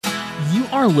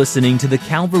are listening to the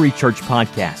Calvary Church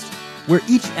podcast, where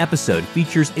each episode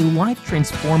features a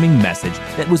life-transforming message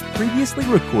that was previously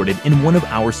recorded in one of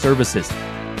our services.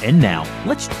 And now,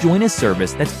 let's join a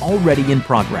service that's already in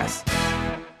progress.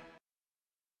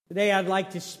 Today I'd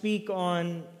like to speak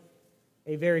on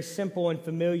a very simple and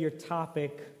familiar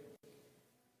topic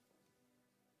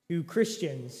to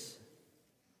Christians,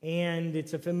 and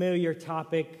it's a familiar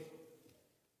topic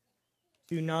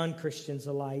to non-Christians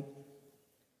alike,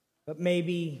 but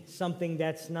maybe something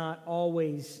that's not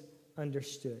always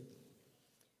understood.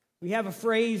 We have a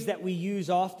phrase that we use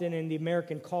often in the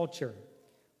American culture.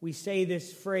 We say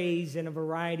this phrase in a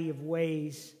variety of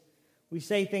ways. We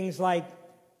say things like,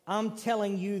 "I'm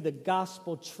telling you the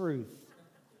gospel truth."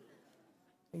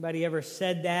 Anybody ever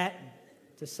said that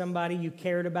to somebody you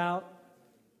cared about?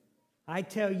 I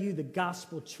tell you the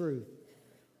gospel truth.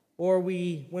 Or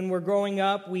when we're growing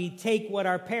up, we take what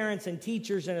our parents and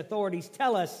teachers and authorities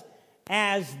tell us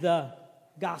as the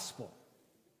gospel.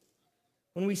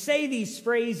 When we say these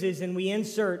phrases and we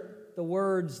insert the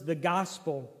words the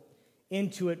gospel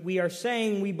into it, we are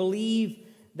saying we believe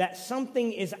that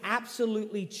something is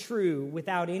absolutely true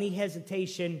without any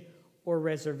hesitation or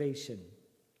reservation.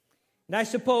 And I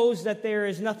suppose that there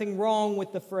is nothing wrong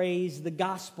with the phrase the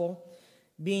gospel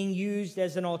being used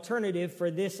as an alternative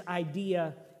for this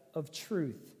idea of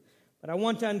truth. But I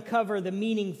want to uncover the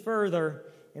meaning further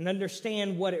and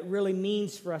understand what it really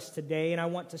means for us today. And I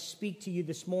want to speak to you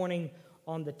this morning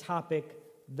on the topic,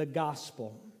 the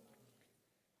gospel.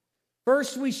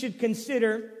 First, we should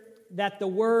consider that the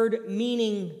word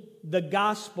meaning the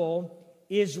gospel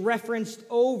is referenced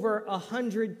over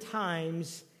 100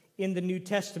 times in the New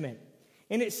Testament.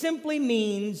 And it simply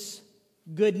means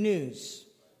good news.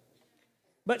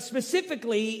 But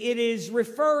specifically, it is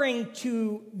referring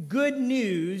to good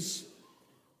news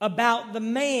about the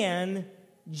man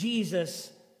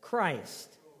Jesus Christ.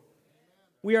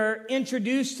 We are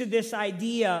introduced to this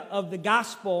idea of the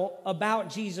gospel about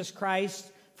Jesus Christ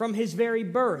from his very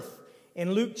birth.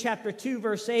 In Luke chapter 2,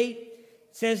 verse 8, it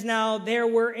says, "Now there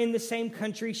were in the same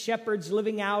country shepherds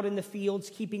living out in the fields,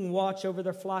 keeping watch over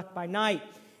their flock by night.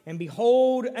 And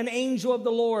behold, an angel of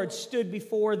the Lord stood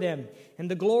before them, and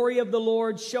the glory of the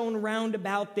Lord shone round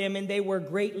about them, and they were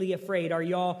greatly afraid." Are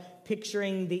y'all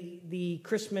picturing the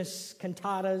Christmas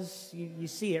cantatas? You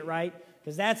see it, right?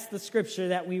 Because that's the scripture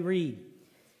that we read.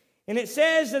 And it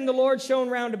says, "And the Lord shone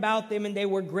round about them, and they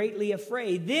were greatly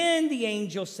afraid. Then the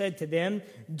angel said to them,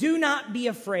 'Do not be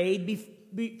afraid,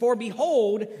 for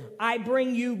behold, I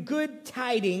bring you good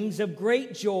tidings of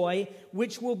great joy,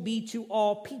 which will be to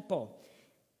all people.'"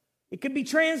 It could be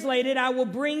translated, "I will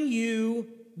bring you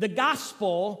the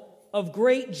gospel of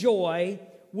great joy,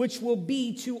 which will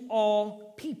be to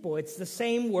all people." It's the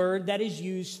same word that is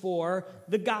used for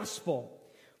the gospel.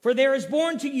 "For there is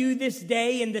born to you this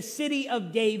day in the city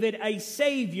of David a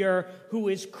Savior who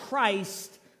is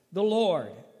Christ the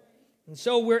Lord." And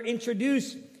so we're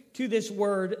introduced to this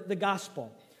word, the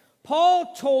gospel.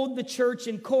 Paul told the church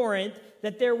in Corinth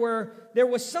that there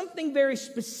was something very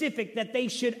specific that they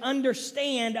should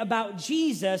understand about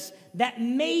Jesus that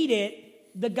made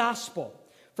it the gospel.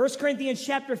 1 Corinthians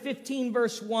chapter 15,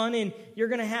 verse 1, and you're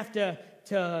going to have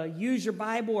to use your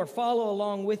Bible or follow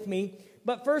along with me.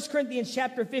 But 1 Corinthians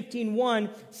chapter 15, 1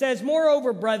 says,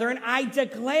 "Moreover, brethren, I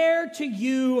declare to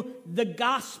you the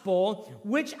gospel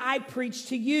which I preached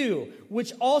to you,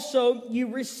 which also you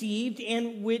received,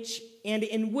 and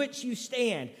in which you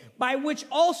stand, by which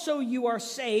also you are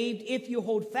saved, if you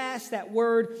hold fast that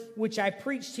word which I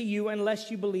preached to you,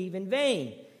 unless you believe in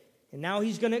vain." And now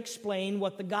he's going to explain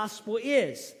what the gospel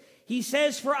is. He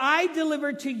says, "For I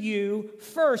delivered to you,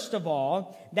 first of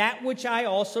all, that which I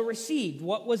also received."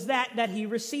 What was that he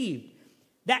received?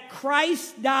 That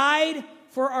Christ died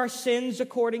for our sins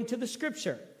according to the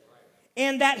Scripture,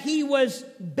 and that he was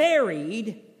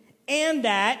buried, and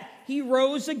that he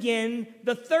rose again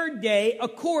the third day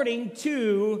according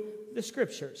to the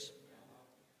Scriptures.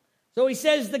 So he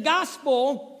says the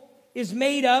gospel is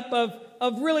made up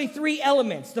of really three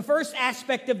elements. The first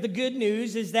aspect of the good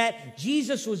news is that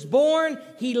Jesus was born,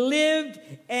 he lived,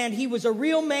 and he was a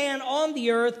real man on the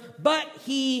earth, but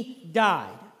he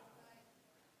died.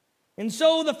 And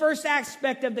so the first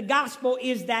aspect of the gospel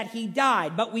is that he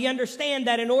died. But we understand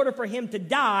that in order for him to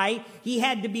die, he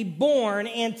had to be born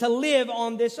and to live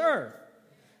on this earth.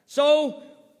 So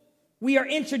we are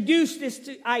introduced to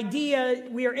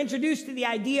the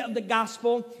idea of the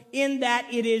gospel in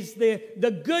that it is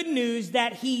the good news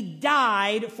that he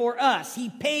died for us. He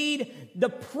paid the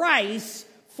price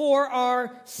for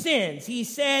our sins. He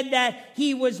said that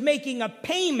he was making a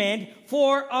payment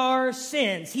for our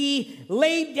sins. He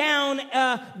laid down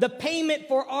the payment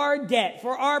for our debt,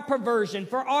 for our perversion,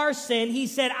 for our sin. He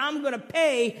said, I'm going to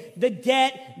pay the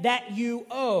debt that you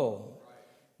owe.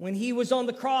 When he was on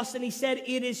the cross and he said,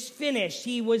 it is finished,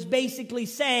 he was basically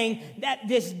saying that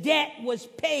this debt was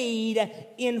paid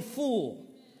in full.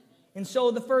 And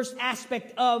so the first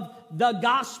aspect of the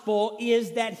gospel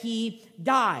is that he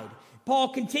died. Paul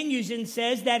continues and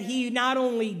says that he not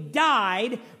only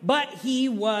died, but he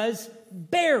was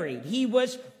buried. He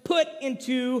was put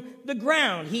into the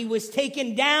ground. He was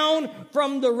taken down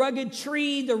from the rugged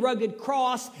tree, the rugged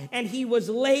cross, and he was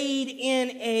laid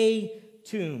in a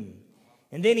tomb.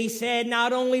 And then he said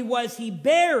not only was he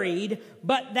buried,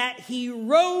 but that he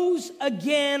rose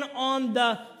again on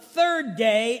the third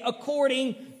day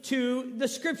according to the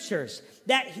scriptures.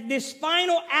 That this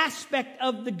final aspect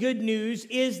of the good news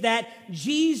is that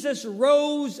Jesus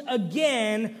rose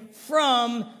again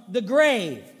from the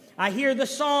grave. I hear the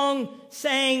song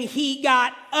saying he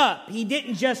got up. He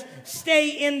didn't just stay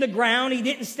in the ground. He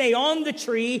didn't stay on the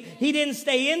tree. He didn't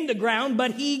stay in the ground,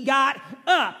 but he got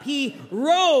up. He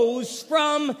rose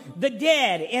from the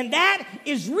dead. And that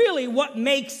is really what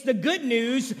makes the good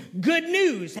news good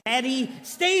news. Had he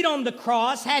stayed on the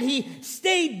cross, had he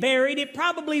stayed buried, it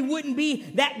probably wouldn't be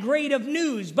that great of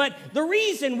news. But the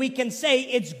reason we can say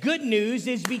it's good news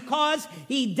is because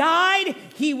he died,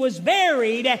 he was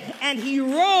buried, and he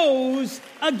rose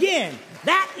again.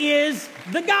 That is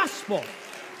the gospel.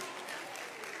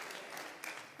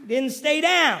 Didn't stay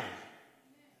down.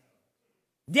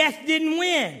 Death didn't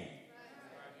win.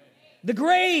 The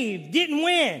grave didn't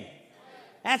win.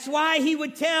 That's why he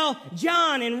would tell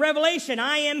John in Revelation,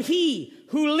 I am he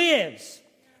who lives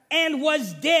and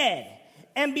was dead.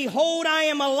 And behold, I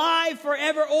am alive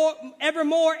forever or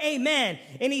evermore. Amen.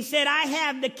 And he said, I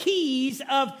have the keys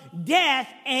of death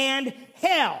and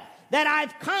hell. That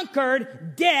I've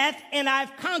conquered death and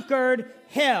I've conquered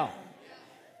hell.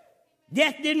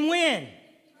 Death didn't win.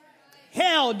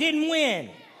 Hell didn't win.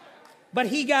 But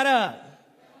he got up.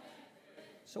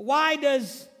 So why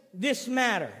does this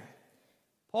matter?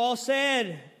 Paul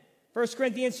said, 1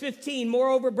 Corinthians 15,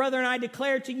 moreover, brethren, I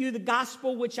declare to you the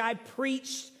gospel which I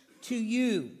preached to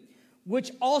you,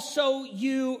 which also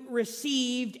you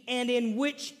received and in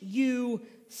which you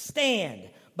stand,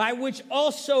 by which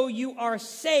also you are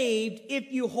saved,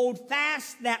 if you hold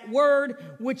fast that word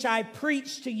which I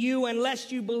preached to you,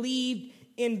 unless you believed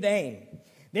in vain.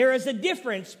 There is a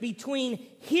difference between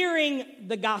hearing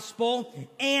the gospel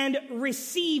and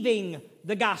receiving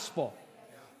the gospel.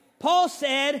 Paul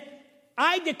said,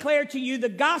 I declare to you the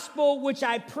gospel which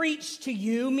I preached to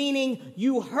you, meaning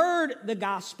you heard the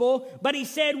gospel, but he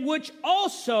said, which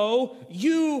also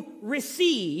you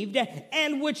received,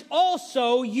 and which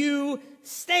also you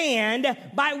stand,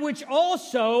 by which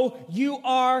also you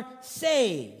are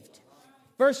saved.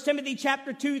 1 Timothy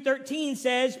chapter 2:13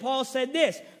 says, Paul said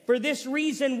this, for this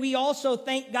reason we also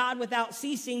thank God without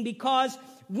ceasing, because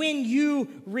when you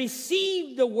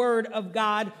received the word of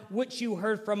God, which you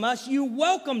heard from us, you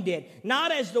welcomed it,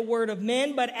 not as the word of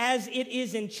men, but as it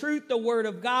is in truth the word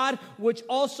of God, which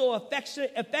also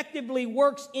effectively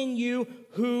works in you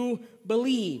who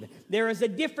believe. There is a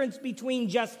difference between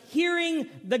just hearing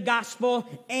the gospel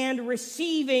and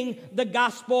receiving the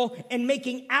gospel and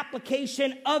making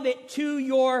application of it to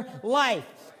your life.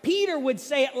 Peter would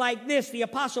say it like this. The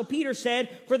apostle Peter said,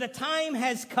 for the time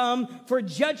has come for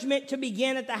judgment to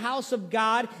begin at the house of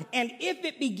God. And if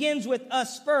it begins with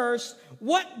us first,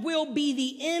 what will be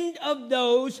the end of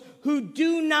those who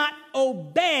do not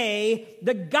obey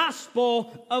the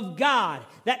gospel of God?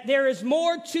 That there is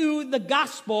more to the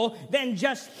gospel than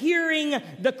just hearing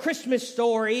the Christmas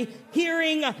story,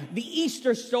 hearing the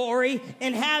Easter story,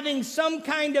 and having some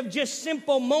kind of just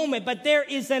simple moment. But there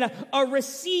is a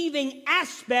receiving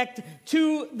aspect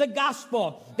to the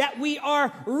gospel, that we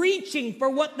are reaching for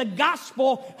what the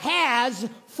gospel has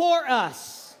for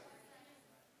us.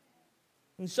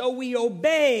 And so we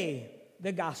obey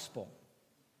the gospel.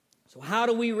 So how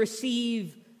do we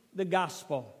receive the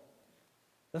gospel?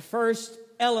 The first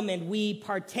element, we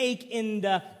partake in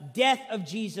the death of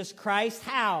Jesus Christ.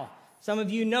 How? Some of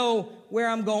you know where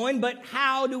I'm going, but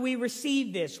how do we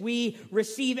receive this? We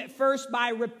receive it first by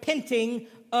repenting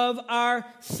of our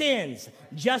sins.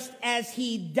 Just as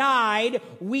he died,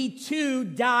 we too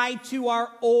die to our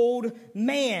old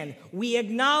man. We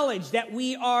acknowledge that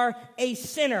we are a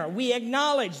sinner. We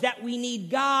acknowledge that we need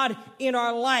God in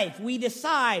our life. We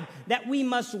decide that we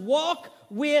must walk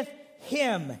with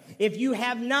Him, if you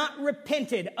have not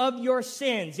repented of your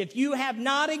sins, if you have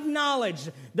not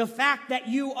acknowledged the fact that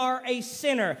you are a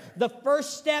sinner, the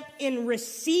first step in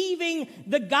receiving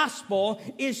the gospel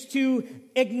is to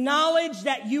acknowledge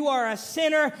that you are a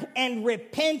sinner and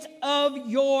repent of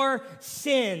your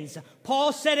sins.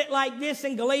 Paul said it like this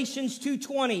in Galatians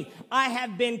 2:20, I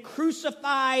have been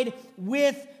crucified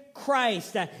with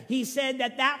Christ. He said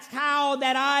that's how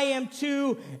that I am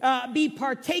to be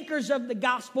partakers of the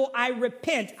gospel. I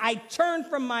repent. I turn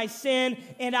from my sin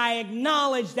and I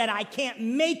acknowledge that I can't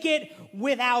make it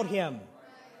without Him.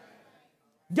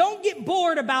 Don't get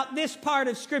bored about this part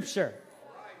of Scripture.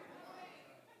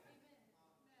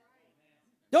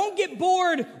 Don't get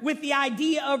bored with the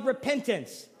idea of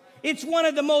repentance. It's one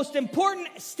of the most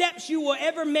important steps you will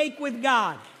ever make with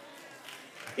God.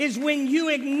 Is when you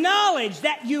acknowledge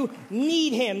that you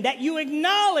need Him, that you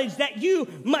acknowledge that you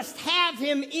must have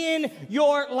Him in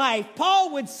your life.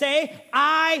 Paul would say,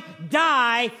 I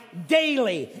die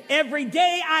daily. Every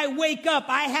day I wake up,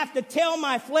 I have to tell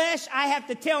my flesh, I have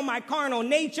to tell my carnal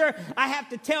nature, I have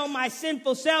to tell my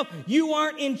sinful self, you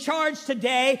aren't in charge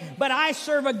today, but I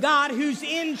serve a God who's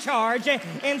in charge.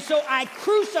 And so I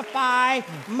crucify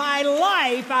my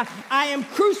life. I am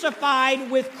crucified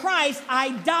with Christ.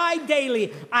 I die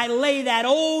daily. I lay that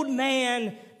old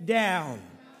man down.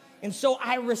 And so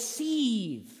I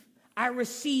receive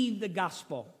the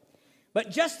gospel.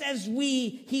 But just as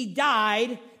he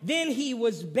died, then he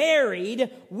was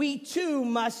buried, we too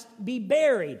must be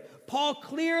buried. Paul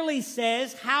clearly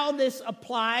says how this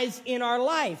applies in our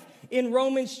life. In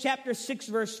Romans chapter 6,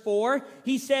 verse 4,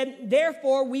 he said,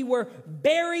 therefore we were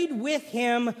buried with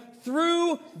him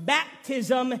through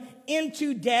baptism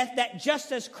into death, that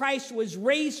just as Christ was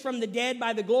raised from the dead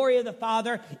by the glory of the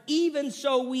Father, even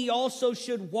so we also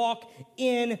should walk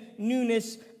in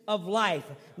newness of life.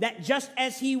 That just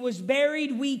as he was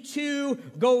buried, we too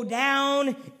go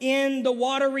down in the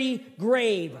watery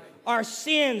grave. Our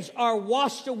sins are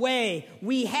washed away.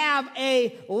 We have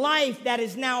a life that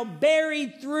is now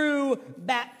buried through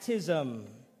baptism.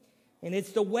 And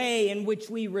it's the way in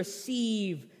which we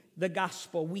receive the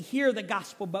gospel. We hear the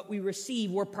gospel, but we receive.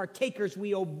 We're partakers.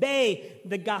 We obey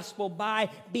the gospel by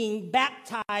being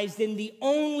baptized in the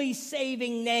only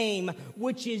saving name,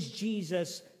 which is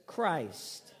Jesus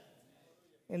Christ.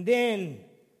 And then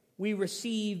we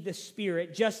receive the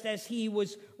Spirit, just as he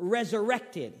was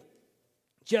resurrected,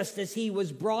 just as he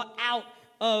was brought out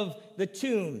of the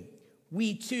tomb.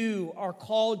 We too are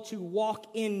called to walk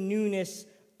in newness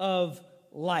of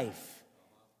life.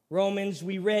 Romans,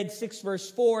 we read 6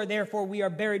 verse 4, therefore we are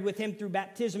buried with him through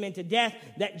baptism into death,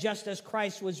 that just as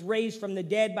Christ was raised from the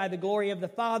dead by the glory of the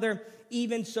Father,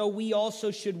 even so we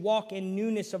also should walk in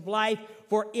newness of life.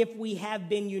 For if we have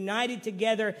been united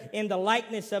together in the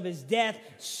likeness of his death,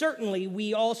 certainly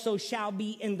we also shall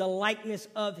be in the likeness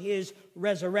of his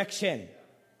resurrection.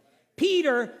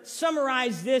 Peter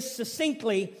summarized this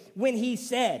succinctly when he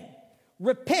said,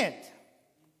 repent.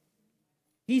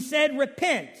 He said,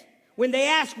 repent. When they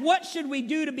asked, what should we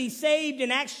do to be saved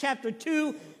in Acts chapter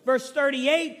 2, verse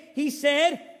 38, he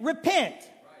said, repent.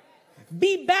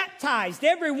 Be baptized,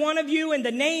 every one of you, in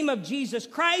the name of Jesus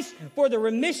Christ for the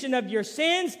remission of your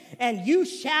sins, and you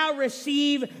shall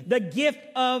receive the gift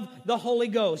of the Holy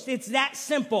Ghost. It's that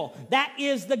simple. That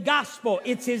is the gospel.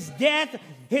 It's his death,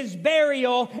 his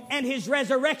burial, and his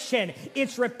resurrection.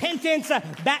 It's repentance,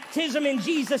 baptism in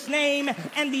Jesus' name,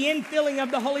 and the infilling of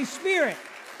the Holy Spirit.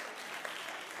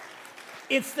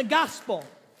 It's the gospel.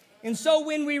 And so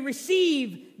when we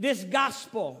receive this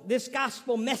gospel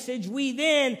message, we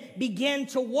then begin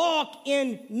to walk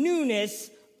in newness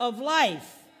of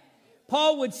life.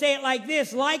 Paul would say it like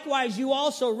this, likewise you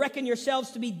also reckon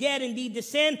yourselves to be dead indeed to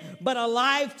sin, but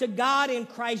alive to God in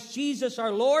Christ Jesus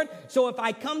our Lord. So if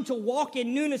I come to walk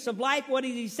in newness of life, what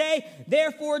did he say?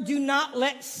 Therefore do not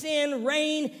let sin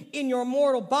reign in your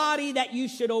mortal body, that you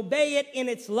should obey it in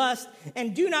its lust,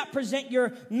 and do not present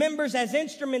your members as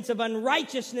instruments of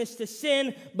unrighteousness to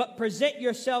sin, but present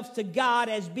yourselves to God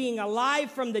as being alive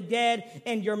from the dead,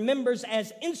 and your members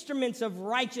as instruments of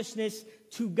righteousness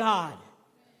to God.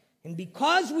 And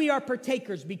because we are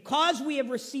partakers, because we have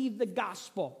received the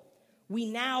gospel,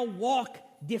 we now walk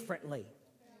differently.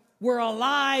 We're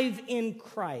alive in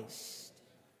Christ.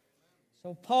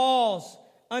 So Paul's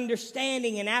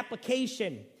understanding and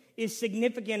application is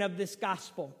significant of this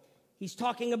gospel. He's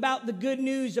talking about the good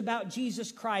news about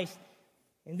Jesus Christ.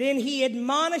 And then he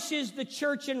admonishes the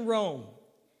church in Rome.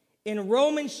 In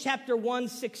Romans chapter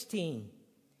 1:16,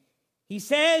 he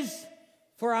says,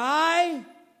 for I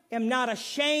am not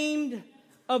ashamed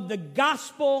of the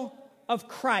gospel of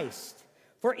Christ,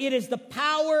 For it is the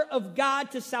power of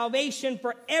God to salvation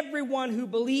for everyone who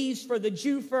believes, for the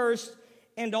Jew first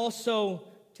and also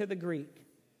to the Greek.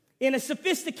 In a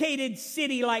sophisticated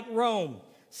city like Rome,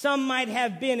 some might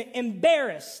have been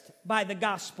embarrassed by the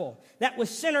gospel that was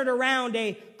centered around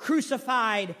a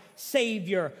crucified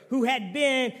Savior who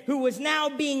was now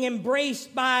being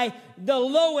embraced by the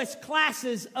lowest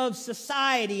classes of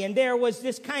society. And there was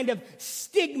this kind of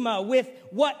stigma with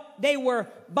what they were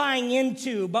buying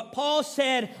into. But Paul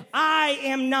said, I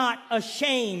am not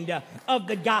ashamed of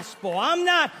the gospel. I'm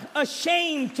not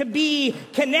ashamed to be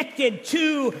connected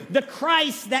to the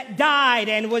Christ that died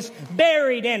and was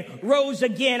buried and rose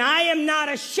again. I am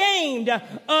not ashamed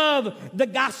of the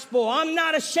gospel. I'm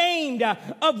not ashamed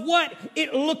of what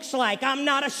it looks like. I'm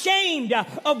not ashamed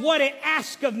of what it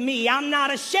asks of me. I'm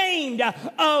not ashamed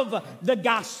of the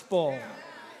gospel.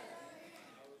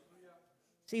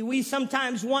 See, we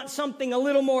sometimes want something a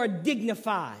little more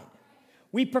dignified.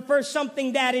 We prefer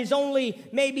something that is only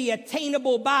maybe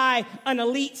attainable by an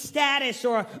elite status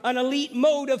or an elite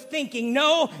mode of thinking.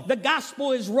 No, the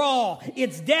gospel is raw.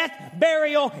 It's death,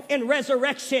 burial, and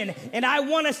resurrection. And I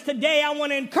want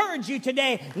to encourage you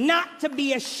today not to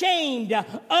be ashamed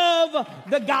of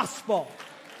the gospel.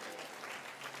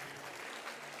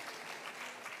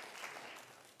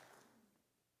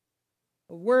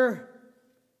 We're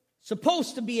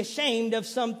supposed to be ashamed of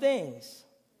some things.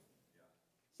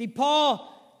 See,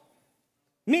 Paul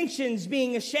mentions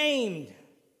being ashamed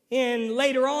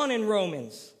later on in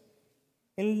Romans.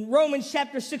 In Romans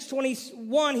chapter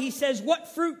 6:21, he says, "What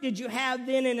fruit did you have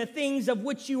then in the things of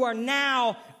which you are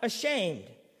now ashamed?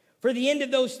 For the end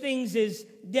of those things is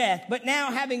death. But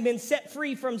now, having been set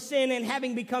free from sin and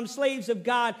having become slaves of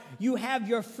God, you have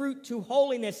your fruit to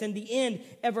holiness, and the end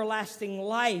everlasting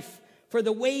life. For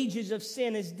the wages of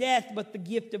sin is death, but the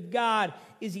gift of God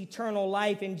is eternal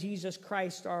life in Jesus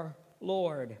Christ our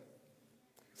Lord."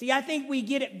 See, I think we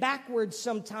get it backwards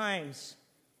sometimes.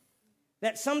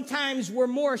 That sometimes we're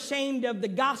more ashamed of the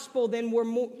gospel than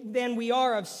we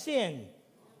are of sin.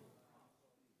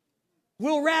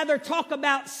 We'll rather talk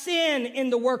about sin in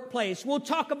the workplace. We'll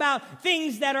talk about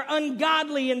things that are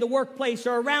ungodly in the workplace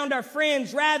or around our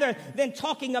friends rather than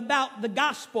talking about the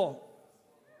gospel.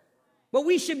 But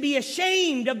we should be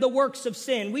ashamed of the works of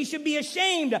sin. We should be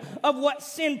ashamed of what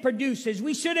sin produces.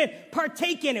 We shouldn't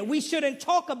partake in it. We shouldn't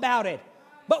talk about it.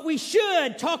 But we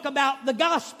should talk about the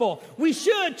gospel. We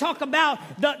should talk about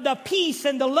the peace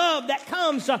and the love that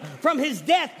comes from his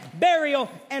death, burial,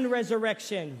 and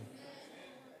resurrection.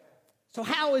 So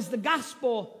how is the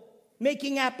gospel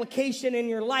making application in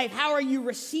your life? How are you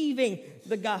receiving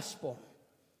the gospel?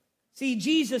 See,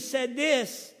 Jesus said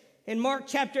this in Mark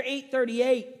chapter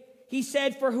 8:38. He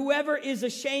said, "For whoever is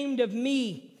ashamed of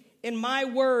me and my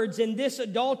words in this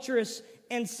adulterous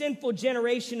and sinful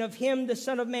generation, of him the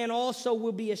Son of Man also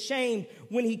will be ashamed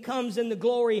when he comes in the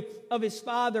glory of his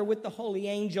Father with the holy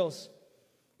angels."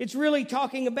 It's really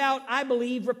talking about, I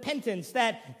believe, repentance.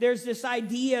 That there's this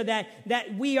idea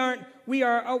that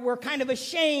we're kind of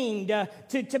ashamed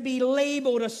to be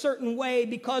labeled a certain way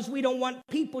because we don't want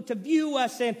people to view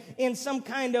us in some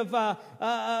kind of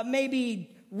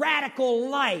maybe radical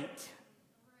light.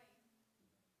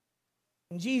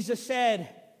 And Jesus said,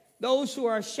 "Those who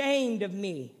are ashamed of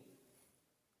me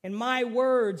and my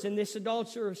words in this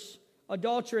adulterous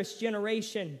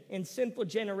generation and sinful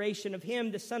generation, of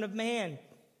him the Son of Man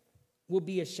will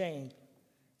be ashamed."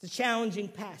 It's a challenging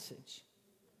passage.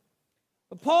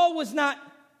 But Paul was not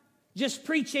just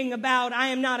preaching about, I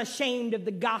am not ashamed of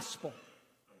the gospel.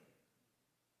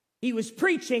 He was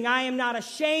preaching, I am not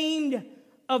ashamed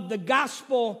of the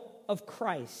gospel of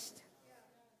Christ.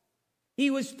 He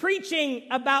was preaching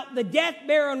about the death,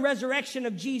 burial, and resurrection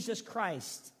of Jesus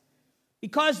Christ.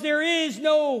 Because there is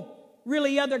no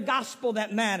really other gospel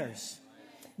that matters.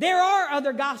 There are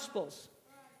other gospels.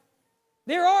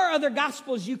 There are other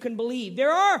gospels you can believe.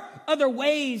 There are other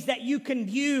ways that you can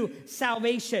view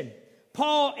salvation.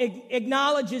 Paul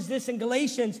acknowledges this in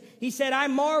Galatians. He said, "I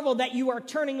marvel that you are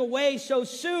turning away so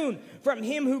soon from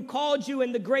him who called you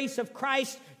in the grace of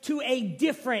Christ to a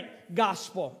different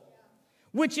gospel,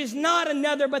 which is not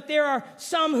another, but there are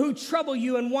some who trouble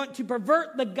you and want to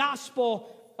pervert the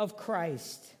gospel of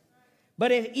Christ.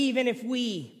 But even if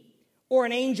we or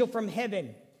an angel from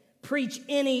heaven preach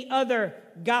any other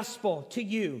gospel to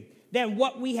you than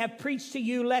what we have preached to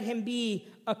you, let him be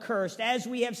accursed. As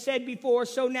we have said before,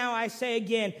 so now I say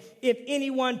again, if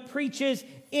anyone preaches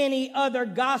any other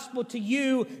gospel to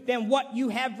you than what you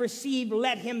have received,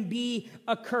 let him be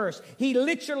accursed. He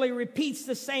literally repeats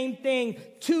the same thing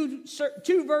two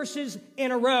verses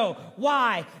in a row.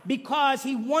 Why? Because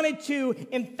he wanted to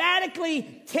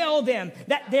emphatically tell them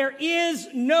that there is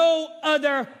no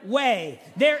other way.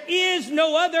 There is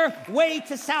no other way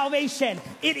to salvation.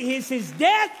 It is his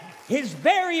death, his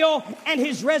burial, and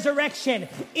his resurrection.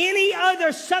 Any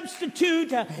other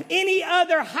substitute, any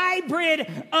other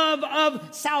hybrid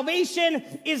of salvation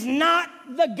is not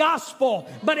the gospel.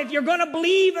 But if you're going to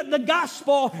believe the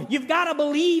gospel, you've got to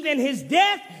believe in his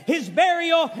death, his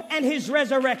burial, and his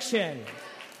resurrection.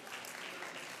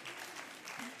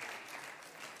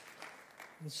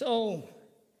 And so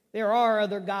there are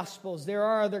other gospels. There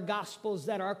are other gospels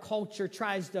that our culture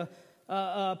tries to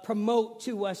promote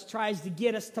to us, tries to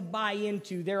get us to buy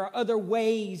into. There are other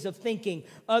ways of thinking,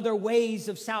 other ways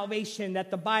of salvation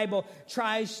that the Bible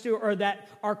tries to, or that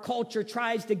our culture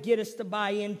tries to get us to buy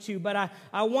into. But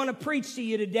I want to preach to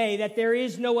you today that there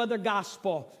is no other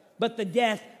gospel but the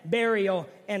death, burial,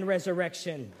 and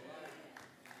resurrection.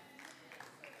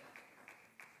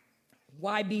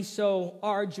 Why be so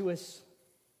arduous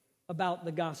about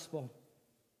the gospel?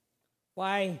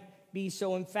 Why be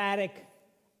so emphatic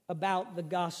about the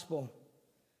gospel?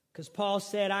 Because Paul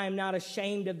said, I am not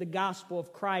ashamed of the gospel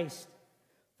of Christ,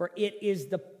 for it is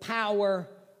the power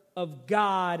of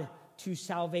God to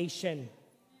salvation.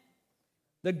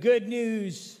 The good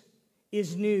news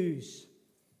is news,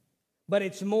 but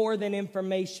it's more than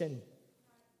information.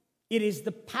 It is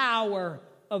the power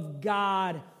of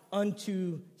God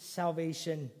unto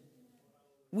salvation.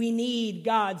 We need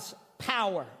God's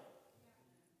power.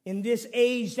 In this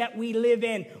age that we live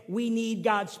in, we need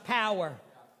God's power.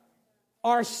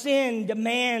 Our sin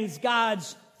demands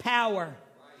God's power.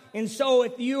 And so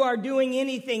if you are doing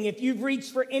anything, if you've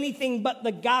reached for anything but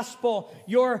the gospel,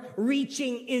 your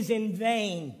reaching is in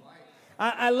vain.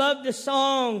 I love the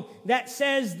song that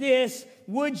says this: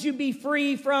 would you be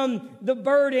free from the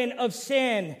burden of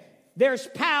sin? There's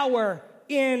power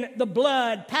in the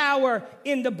blood, power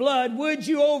in the blood. Would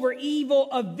you over evil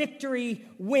a victory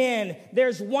win?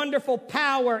 There's wonderful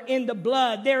power in the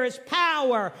blood. There is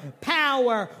power,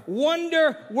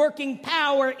 wonder-working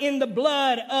power in the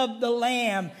blood of the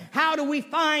Lamb. How do we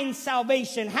find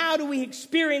salvation? How do we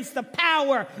experience the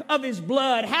power of his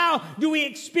blood? How do we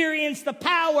experience the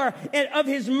power of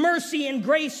his mercy and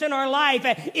grace in our life?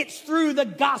 It's through the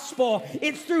gospel.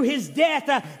 It's through his death,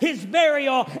 his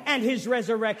burial, and his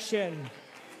resurrection.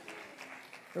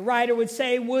 The writer would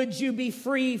say, would you be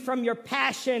free from your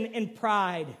passion and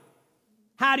pride?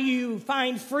 How do you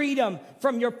find freedom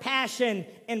from your passion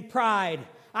and pride?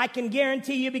 I can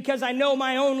guarantee you, because I know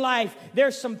my own life,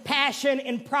 there's some passion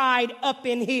and pride up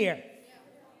in here.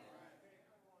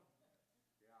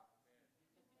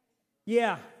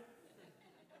 Yeah.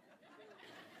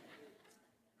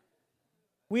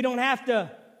 We don't have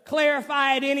to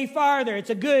clarify it any farther. It's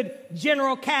a good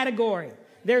general category.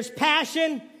 There's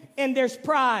passion and there's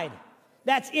pride.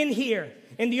 That's in here.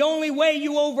 And the only way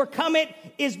you overcome it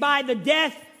is by the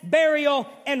death, burial,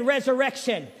 and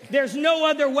resurrection. There's no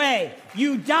other way.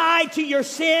 You die to your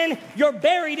sin. You're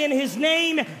buried in his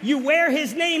name. You wear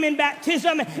his name in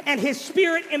baptism, and his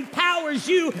Spirit empowers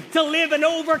you to live an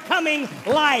overcoming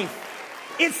life.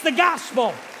 It's the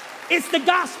gospel. It's the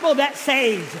gospel that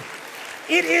saves.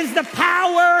 It is the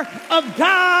power of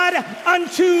God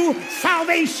unto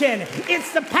salvation.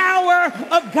 It's the power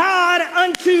of God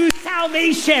unto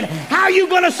salvation. How are you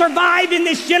going to survive in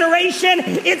this generation?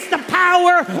 It's the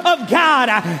power of God.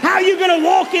 How are you going to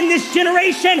walk in this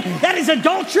generation that is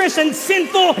adulterous and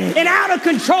sinful and out of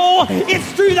control? It's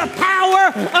through the power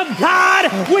of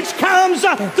God, which comes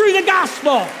through the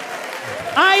gospel.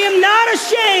 I am not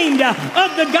ashamed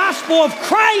of the gospel of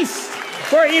Christ,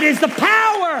 for it is the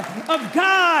power of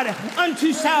God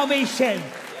unto salvation.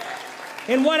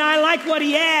 And what I like what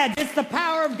he adds, it's the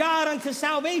power of God unto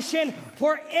salvation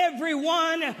for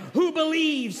everyone who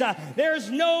believes.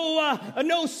 There's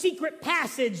no secret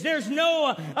passage. There's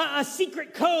no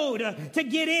secret code to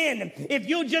get in. If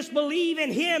you'll just believe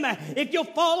in him, if you'll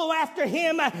follow after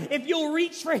him, if you'll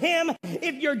reach for him,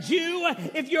 if you're Jew,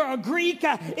 if you're a Greek,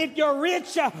 if you're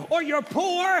rich or you're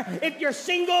poor, if you're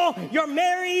single, you're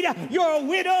married, you're a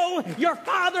widow, you're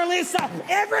fatherless,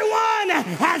 everyone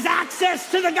has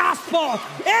access to the gospel.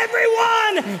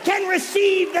 Everyone can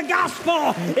receive the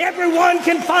gospel. Everyone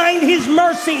can find his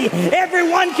mercy.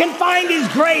 Everyone can find his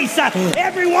grace.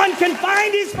 Everyone can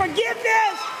find his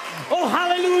forgiveness. Oh,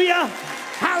 hallelujah.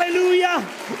 Hallelujah.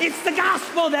 It's the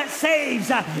gospel that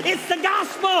saves. It's the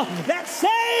gospel that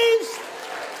saves.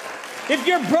 if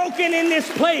you're broken in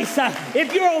this place,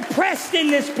 if you're oppressed in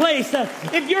this place,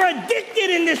 if you're addicted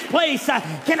in this place,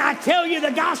 can I tell you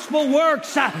the gospel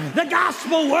works? The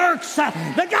gospel works.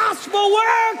 The gospel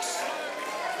works.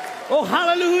 Oh,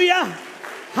 hallelujah.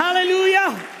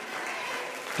 Hallelujah.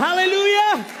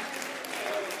 Hallelujah.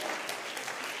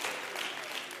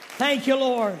 Thank you,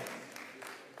 Lord.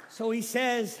 So he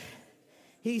says,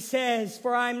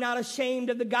 for I am not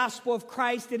ashamed of the gospel of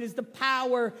Christ. It is the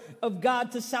power of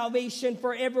God to salvation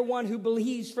for everyone who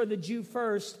believes, for the Jew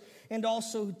first and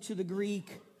also to the Greek.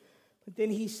 But then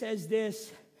he says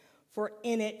this, for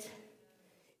in it,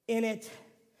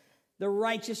 the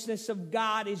righteousness of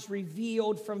God is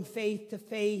revealed from faith to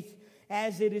faith,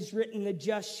 as it is written, the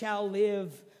just shall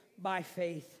live by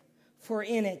faith. For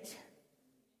in it.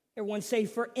 Everyone say,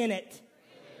 for in it.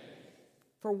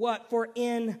 For what? For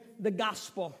in the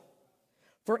gospel.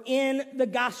 For in the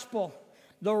gospel,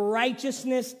 the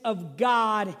righteousness of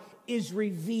God is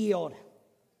revealed.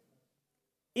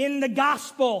 In the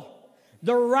gospel,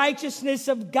 the righteousness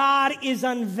of God is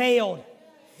unveiled.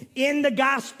 In the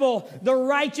gospel, the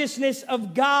righteousness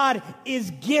of God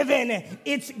is given.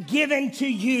 It's given to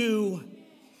you.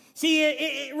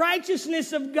 See,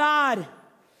 righteousness of God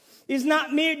does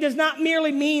not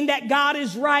merely mean that God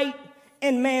is right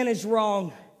and man is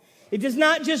wrong. It does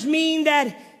not just mean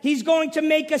that he's going to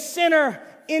make a sinner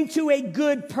into a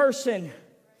good person.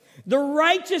 The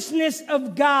righteousness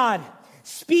of God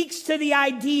speaks to the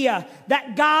idea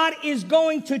that God is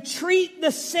going to treat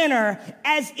the sinner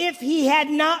as if he had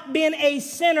not been a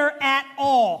sinner at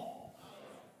all.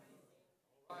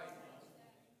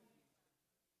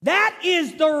 That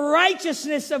is the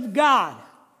righteousness of God.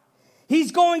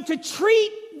 He's going to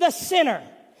treat the sinner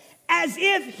as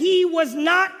if he was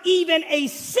not even a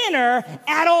sinner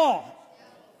at all.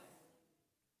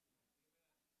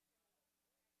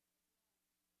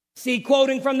 See,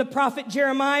 quoting from the prophet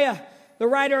Jeremiah, the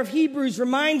writer of Hebrews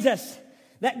reminds us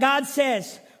that God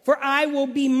says, for I will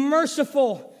be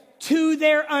merciful to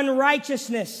their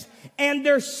unrighteousness and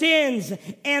their sins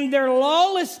and their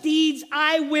lawless deeds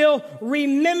I will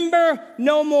remember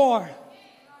no more.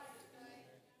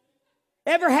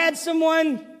 Ever had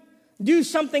someone do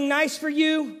something nice for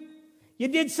you? You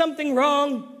did something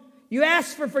wrong. You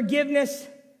asked for forgiveness.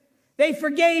 They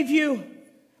forgave you,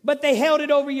 but they held it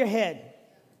over your head.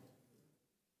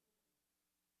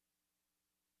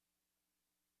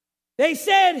 They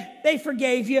said they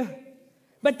forgave you,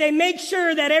 but they make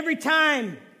sure that every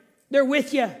time they're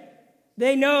with you,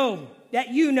 they know that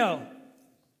you know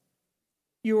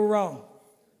you were wrong.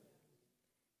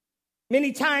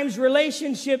 Many times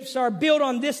relationships are built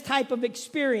on this type of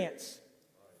experience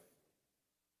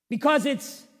because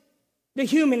it's the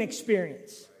human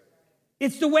experience.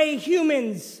 It's the way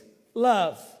humans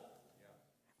love.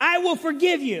 I will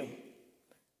forgive you,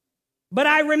 but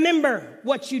I remember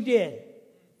what you did.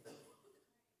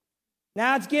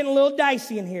 Now it's getting a little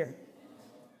dicey in here.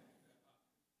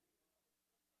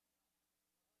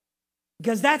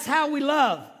 Because that's how we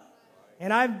love.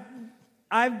 And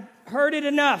I've heard it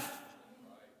enough.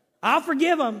 I'll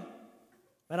forgive them,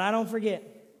 but I don't forget.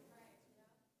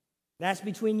 That's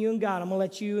between you and God. I'm going to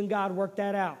let you and God work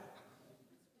that out.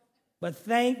 But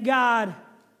thank God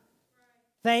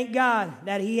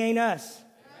that he ain't us.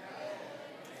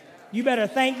 You better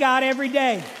thank God every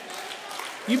day.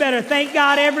 You better thank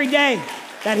God every day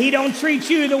that he don't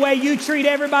treat you the way you treat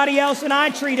everybody else and I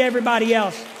treat everybody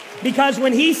else. Because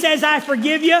when he says, I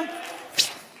forgive you,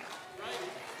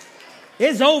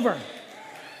 it's over.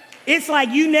 It's like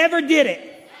you never did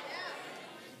it.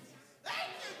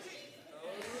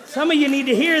 Some of you need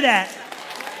to hear that.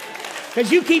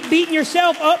 Because you keep beating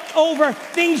yourself up over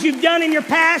things you've done in your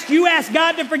past. You ask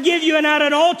God to forgive you and at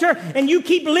an altar, and you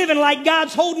keep living like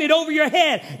God's holding it over your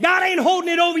head. God ain't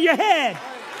holding it over your head.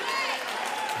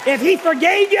 If he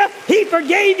forgave you, he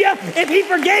forgave you. If he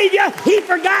forgave you, he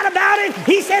forgot about it.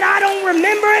 He said, I don't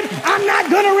remember it. I'm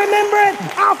not going to remember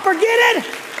it. I'll forget it.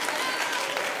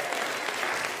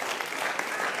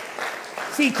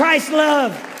 See, Christ's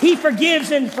love, he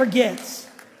forgives and forgets.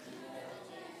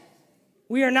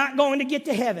 We are not going to get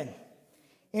to heaven,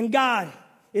 and God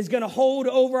is going to hold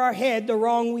over our head the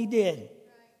wrong we did.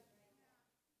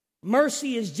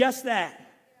 Mercy is just that.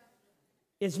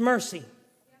 It's mercy.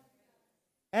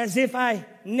 As if I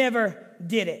never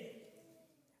did it.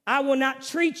 I will not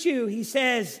treat you, he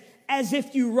says, as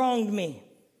if you wronged me.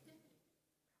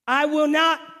 I will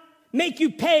not make you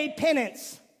pay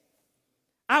penance.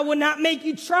 I will not make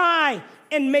you try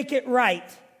and make it right.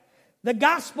 The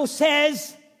gospel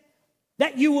says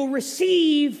that you will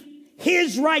receive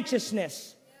his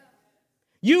righteousness.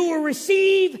 You will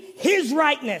receive his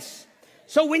rightness.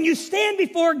 So when you stand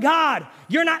before God,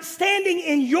 you're not standing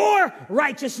in your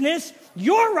righteousness.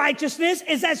 Your righteousness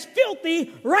is as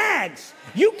filthy rags.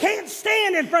 You can't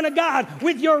stand in front of God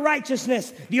with your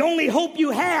righteousness. The only hope you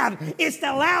have is to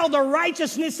allow the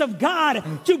righteousness of God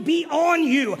to be on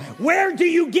you. Where do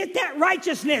you get that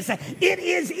righteousness? It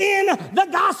is in the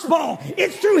gospel.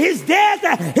 It's through his death,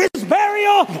 his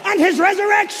burial, and his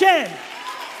resurrection.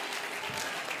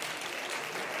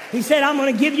 He said, I'm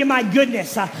going to give you my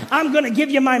goodness. I'm going to give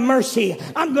you my mercy.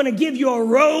 I'm going to give you a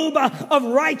robe of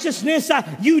righteousness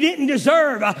you didn't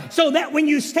deserve, so that when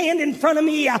you stand in front of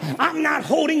me, I'm not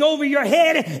holding over your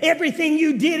head everything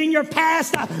you did in your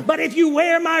past. But if you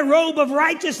wear my robe of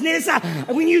righteousness,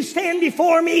 when you stand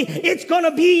before me, it's going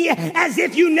to be as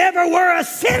if you never were a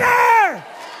sinner.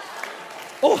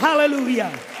 Oh,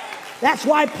 hallelujah. That's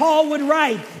why Paul would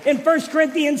write in 1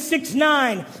 Corinthians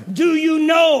 6:9, do you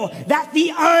know that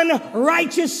the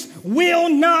unrighteous will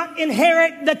not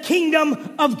inherit the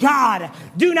kingdom of God?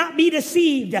 Do not be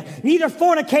deceived. Neither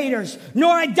fornicators,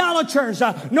 nor idolaters,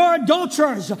 nor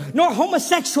adulterers, nor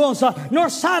homosexuals, nor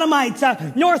sodomites,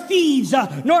 nor thieves,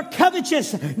 nor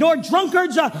covetous, nor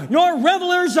drunkards, nor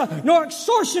revelers, nor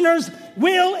extortioners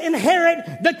will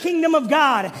inherit the kingdom of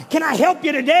God. Can I help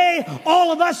you today?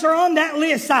 All of us are on that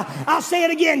list. I'll say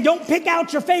it again. Don't pick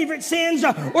out your favorite sins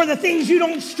or the things you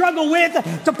don't struggle with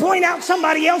to point out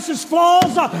somebody else's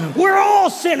flaws. We're all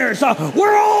sinners.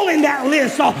 We're all in that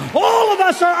list. All of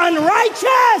us are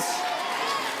unrighteous.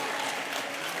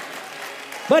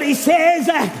 But he says,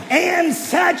 and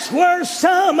such were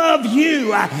some of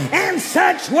you, and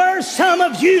such were some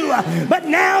of you. But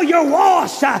now you're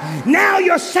washed, now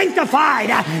you're sanctified,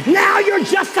 now you're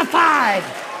justified.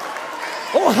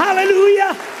 Oh,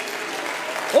 hallelujah.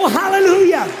 Oh,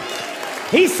 hallelujah.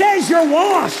 He says you're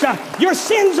washed. Your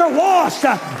sins are washed.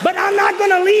 But I'm not going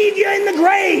to leave you in the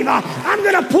grave. I'm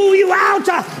going to pull you out.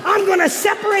 I'm going to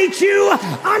separate you.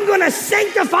 I'm going to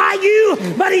sanctify you.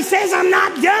 But he says I'm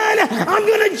not done. I'm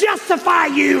going to justify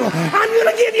you. I'm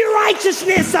going to give you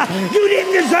righteousness you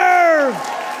didn't deserve.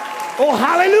 Oh,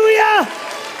 hallelujah.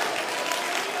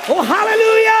 Oh,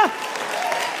 hallelujah.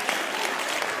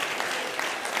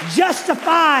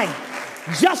 Justify.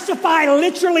 Justify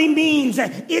literally means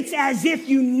it's as if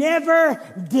you never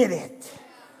did it.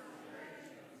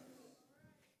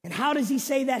 And how does he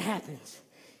say that happens?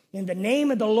 In the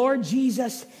name of the Lord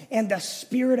Jesus and the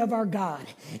Spirit of our God.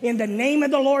 In the name of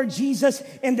the Lord Jesus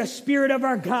and the Spirit of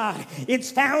our God.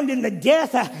 It's found in the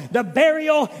death, the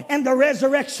burial, and the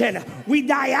resurrection. We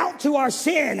die out to our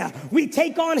sin. We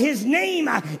take on his name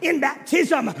in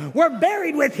baptism. We're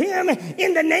buried with him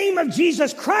in the name of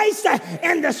Jesus Christ.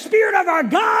 And the Spirit of our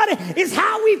God is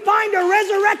how we find a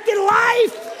resurrected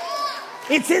life.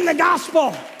 It's in the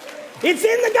gospel. It's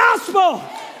in the gospel.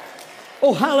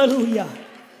 Oh, hallelujah.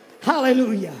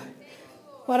 Hallelujah.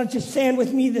 Why don't you stand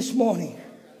with me this morning?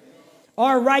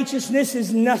 Our righteousness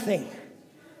is nothing.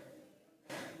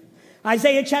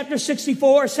 Isaiah chapter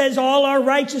 64 says all our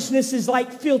righteousness is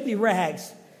like filthy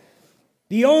rags.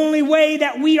 The only way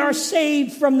that we are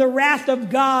saved from the wrath of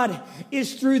God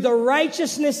is through the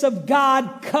righteousness of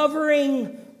God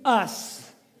covering us.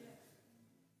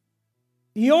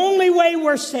 The only way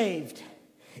we're saved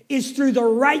is through the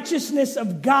righteousness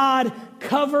of God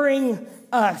covering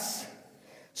us.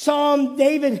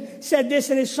 David said this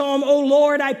in his psalm, O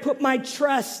Lord, I put my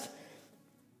trust.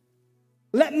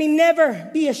 Let me never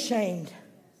be ashamed.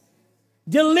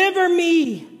 Deliver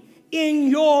me in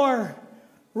your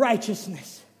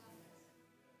righteousness.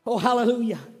 Oh,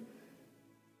 hallelujah.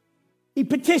 He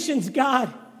petitions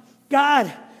God,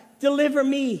 God, deliver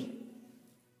me.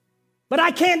 But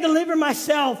I can't deliver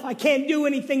myself. I can't do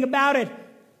anything about it.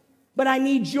 But I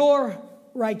need your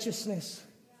righteousness.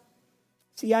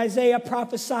 See, Isaiah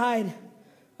prophesied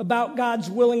about God's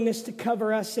willingness to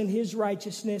cover us in his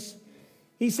righteousness.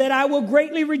 He said, I will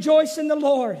greatly rejoice in the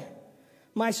Lord.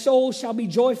 My soul shall be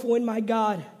joyful in my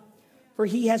God, for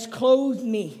he has clothed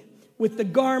me with the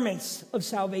garments of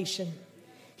salvation.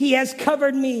 He has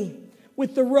covered me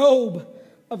with the robe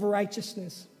of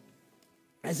righteousness.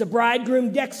 As a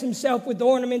bridegroom decks himself with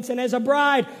ornaments, and as a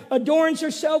bride adorns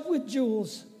herself with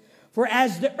jewels. For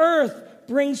as the earth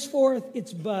brings forth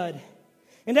its bud,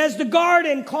 and as the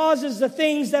garden causes the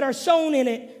things that are sown in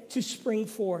it to spring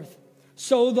forth,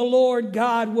 so the Lord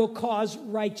God will cause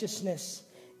righteousness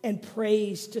and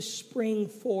praise to spring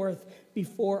forth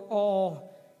before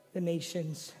all the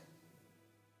nations.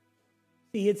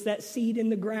 See, it's that seed in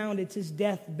the ground. It's his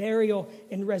death, burial,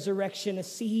 and resurrection. A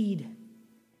seed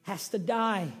has to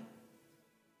die.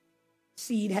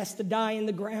 Seed has to die in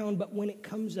the ground, but when it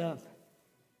comes up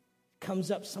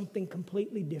something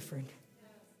completely different.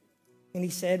 And he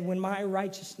said, when my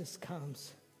righteousness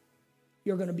comes,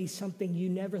 you're going to be something you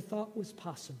never thought was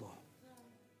possible.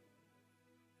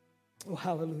 Oh,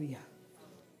 hallelujah.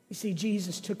 You see,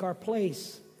 Jesus took our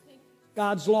place.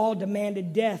 God's law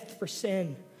demanded death for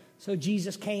sin. So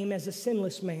Jesus came as a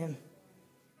sinless man,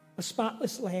 a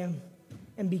spotless lamb,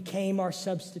 and became our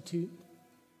substitute.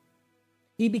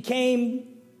 He became,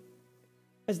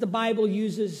 as the Bible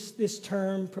uses this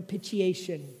term,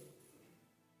 propitiation.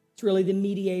 It's really the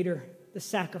mediator, the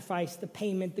sacrifice, the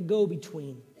payment, the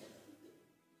go-between.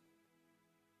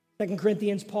 2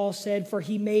 Corinthians, Paul said, for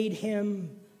he made him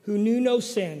who knew no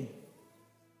sin.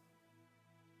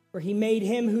 For he made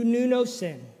him who knew no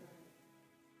sin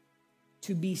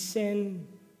to be sin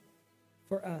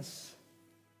for us,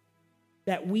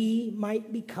 that we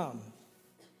might become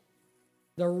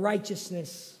the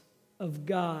righteousness of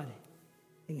God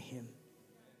in him.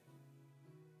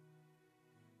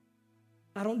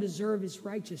 I don't deserve his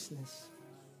righteousness.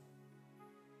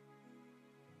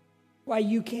 Why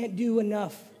you can't do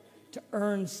enough to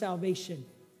earn salvation.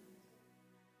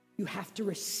 You have to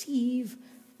receive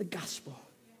the gospel.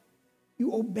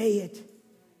 You obey it.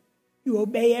 You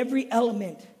obey every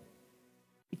element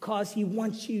because he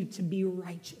wants you to be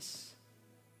righteous.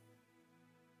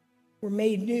 We're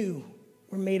made new.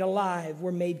 We're made alive.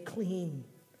 We're made clean.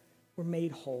 We're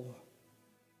made whole.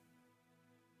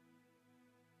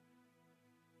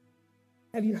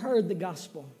 Have you heard the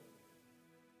gospel?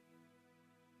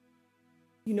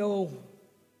 You know,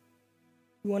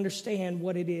 you understand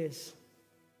what it is.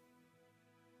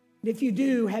 And if you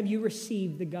do, have you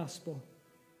received the gospel?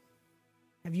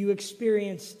 Have you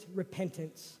experienced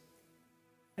repentance?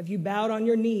 Have you bowed on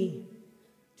your knee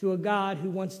to a God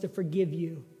who wants to forgive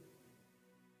you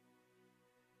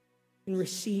and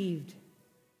received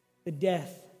the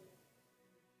death?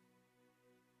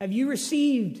 Have you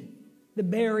received the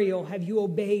burial? Have you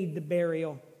obeyed the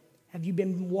burial? Have you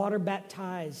been water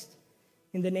baptized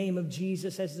in the name of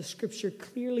Jesus, as the scripture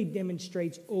clearly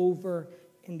demonstrates over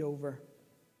and over?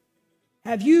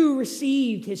 Have you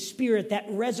received his Spirit, that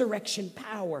resurrection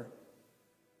power?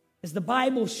 As the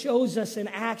Bible shows us in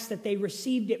Acts that they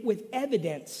received it with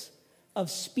evidence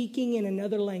of speaking in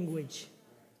another language.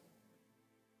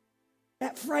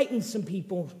 That frightens some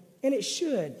people, and it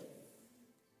should.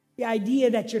 The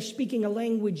idea that you're speaking a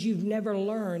language you've never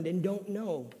learned and don't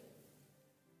know.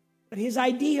 But his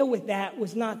idea with that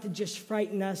was not to just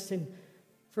frighten us and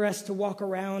for us to walk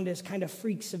around as kind of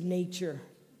freaks of nature.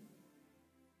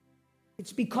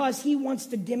 It's because he wants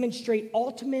to demonstrate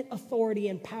ultimate authority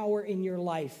and power in your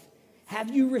life.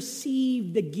 Have you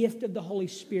received the gift of the Holy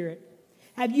Spirit?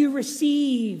 Have you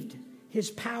received his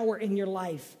power in your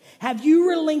life? Have you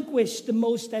relinquished the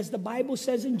most, as the Bible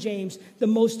says in James, the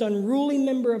most unruly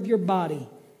member of your body,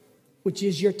 which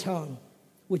is your tongue,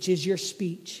 which is your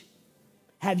speech?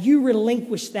 Have you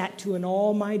relinquished that to an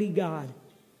almighty God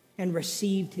and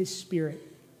received his Spirit?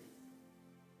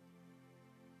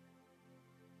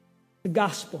 The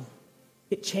gospel,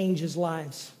 it changes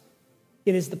lives.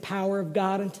 It is the power of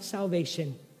God unto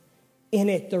salvation. In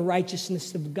it, the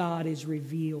righteousness of God is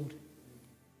revealed.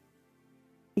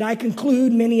 And I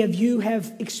conclude, many of you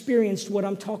have experienced what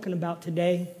I'm talking about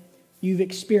today. You've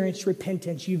experienced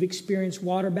repentance. You've experienced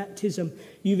water baptism.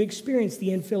 You've experienced the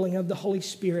infilling of the Holy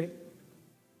Spirit.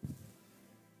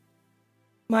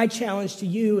 My challenge to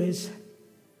you is,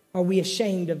 are we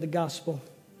ashamed of the gospel?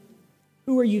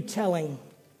 Who are you telling?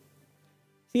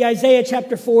 See, Isaiah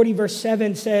chapter 40, verse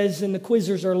 7 says, and the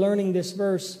quizzers are learning this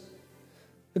verse,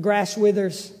 the grass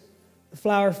withers, the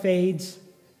flower fades,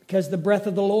 because the breath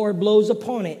of the Lord blows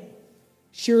upon it.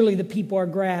 Surely the people are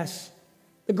grass.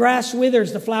 The grass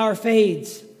withers, the flower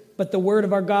fades, but the word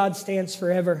of our God stands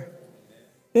forever.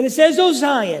 Then it says, O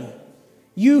Zion,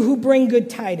 you who bring good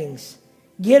tidings,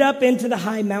 get up into the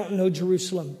high mountain, O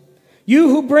Jerusalem. You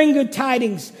who bring good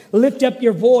tidings, lift up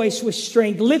your voice with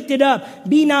strength. Lift it up.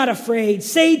 Be not afraid.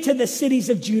 Say to the cities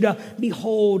of Judah,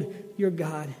 behold your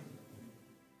God.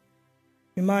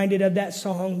 Reminded of that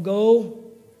song,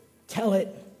 go tell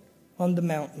it on the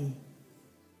mountain.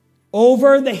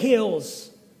 Over the hills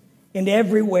and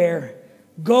everywhere,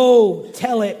 go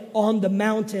tell it on the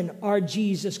mountain, our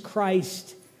Jesus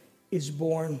Christ is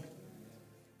born.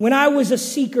 When I was a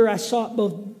seeker, I sought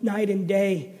both night and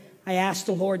day. I asked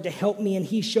the Lord to help me, and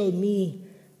he showed me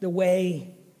the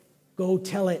way. Go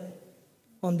tell it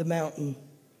on the mountain.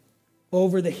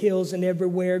 Over the hills and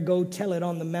everywhere, go tell it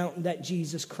on the mountain that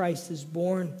Jesus Christ is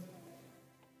born.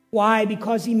 Why?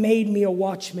 Because he made me a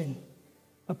watchman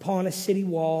upon a city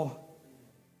wall.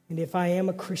 And if I am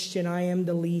a Christian, I am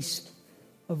the least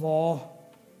of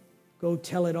all. Go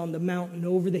tell it on the mountain,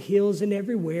 over the hills and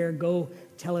everywhere. Go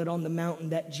tell it on the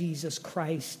mountain that Jesus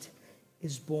Christ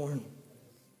is born.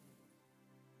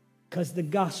 Because the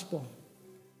gospel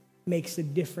makes a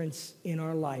difference in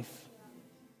our life.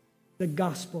 The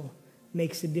gospel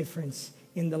makes a difference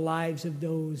in the lives of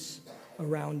those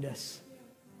around us.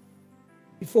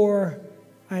 Before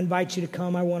I invite you to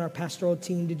come, I want our pastoral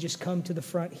team to just come to the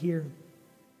front here.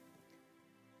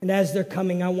 And as they're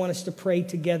coming, I want us to pray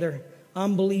together.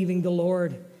 I'm believing the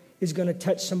Lord is going to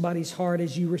touch somebody's heart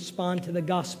as you respond to the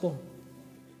gospel.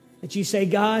 That you say,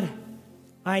 God,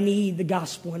 I need the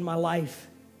gospel in my life.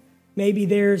 Maybe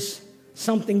there's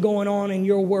something going on in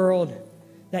your world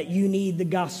that you need the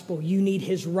gospel. You need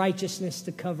His righteousness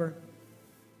to cover.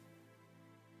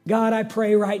 God, I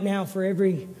pray right now for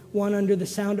everyone under the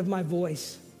sound of my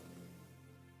voice.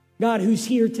 God, who's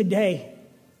here today.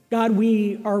 God,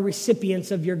 we are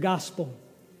recipients of your gospel.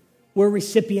 We're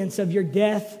recipients of your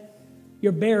death,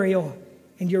 your burial,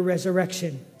 and your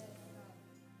resurrection.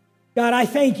 God, I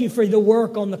thank you for the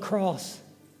work on the cross.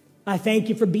 I thank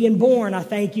you for being born. I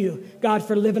thank you, God,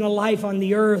 for living a life on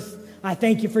the earth. I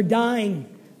thank you for dying.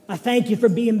 I thank you for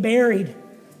being buried.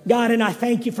 God, and I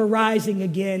thank you for rising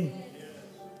again.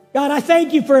 God, I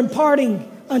thank you for imparting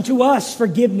unto us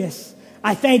forgiveness.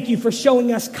 I thank you for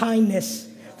showing us kindness,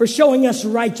 for showing us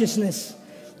righteousness.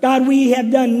 God, we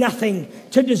have done nothing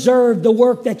to deserve the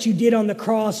work that you did on the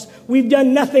cross. We've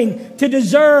done nothing to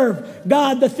deserve,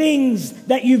 God, the things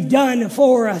that you've done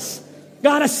for us.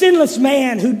 God, a sinless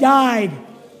man who died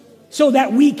so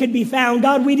that we could be found.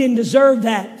 God, we didn't deserve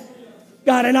that.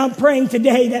 God, and I'm praying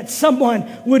today that someone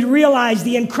would realize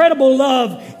the incredible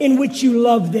love in which you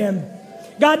love them.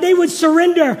 God, they would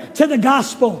surrender to the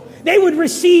gospel. They would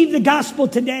receive the gospel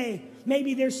today.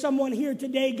 Maybe there's someone here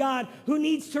today, God, who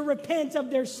needs to repent of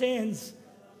their sins.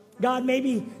 God,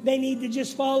 maybe they need to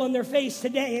just fall on their face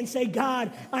today and say,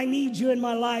 God, I need you in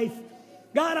my life.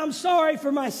 God, I'm sorry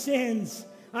for my sins.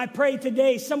 I pray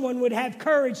today someone would have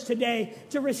courage today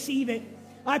to receive it.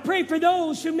 I pray for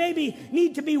those who maybe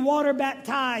need to be water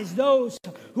baptized, those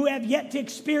who have yet to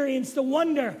experience the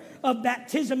wonder of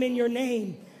baptism in your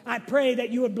name. I pray that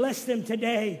you would bless them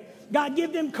today. God,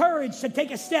 give them courage to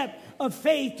take a step of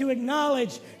faith to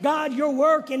acknowledge, God, your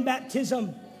work in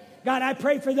baptism. God, I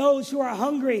pray for those who are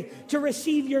hungry to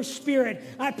receive your Spirit.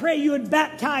 I pray you would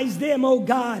baptize them, oh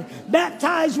God.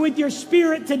 Baptize with your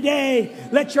Spirit today.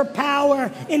 Let your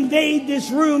power invade this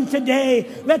room today.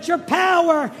 Let your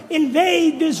power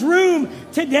invade this room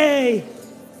today.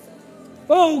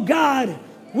 Oh God,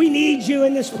 we need you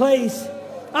in this place.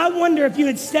 I wonder if you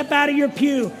would step out of your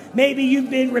pew. Maybe you've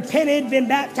been repented, been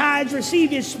baptized,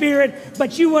 received His Spirit,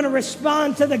 but you want to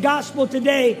respond to the gospel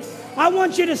today. I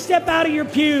want you to step out of your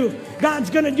pew. God's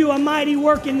going to do a mighty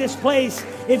work in this place.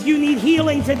 If you need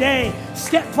healing today,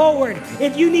 step forward.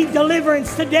 If you need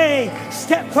deliverance today,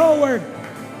 step forward.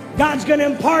 God's going to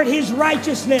impart His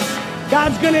righteousness.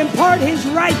 God's going to impart His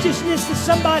righteousness to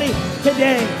somebody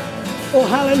today. Oh,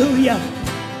 hallelujah.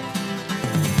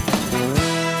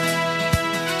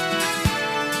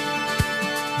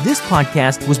 This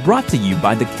podcast was brought to you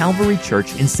by the Calvary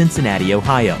Church in Cincinnati,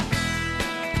 Ohio.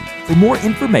 For more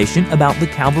information about the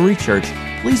Calvary Church,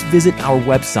 please visit our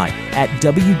website at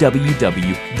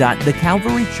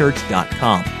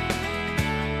www.thecalvarychurch.com.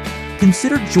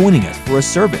 Consider joining us for a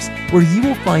service where you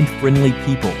will find friendly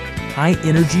people,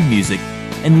 high-energy music,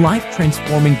 and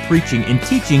life-transforming preaching and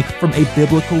teaching from a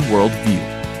biblical worldview.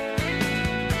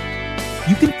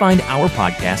 You can find our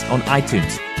podcast on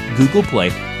iTunes, Google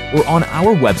Play, or on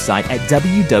our website at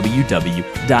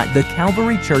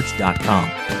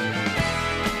www.thecalvarychurch.com.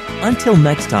 Until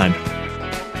next time,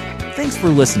 thanks for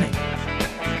listening.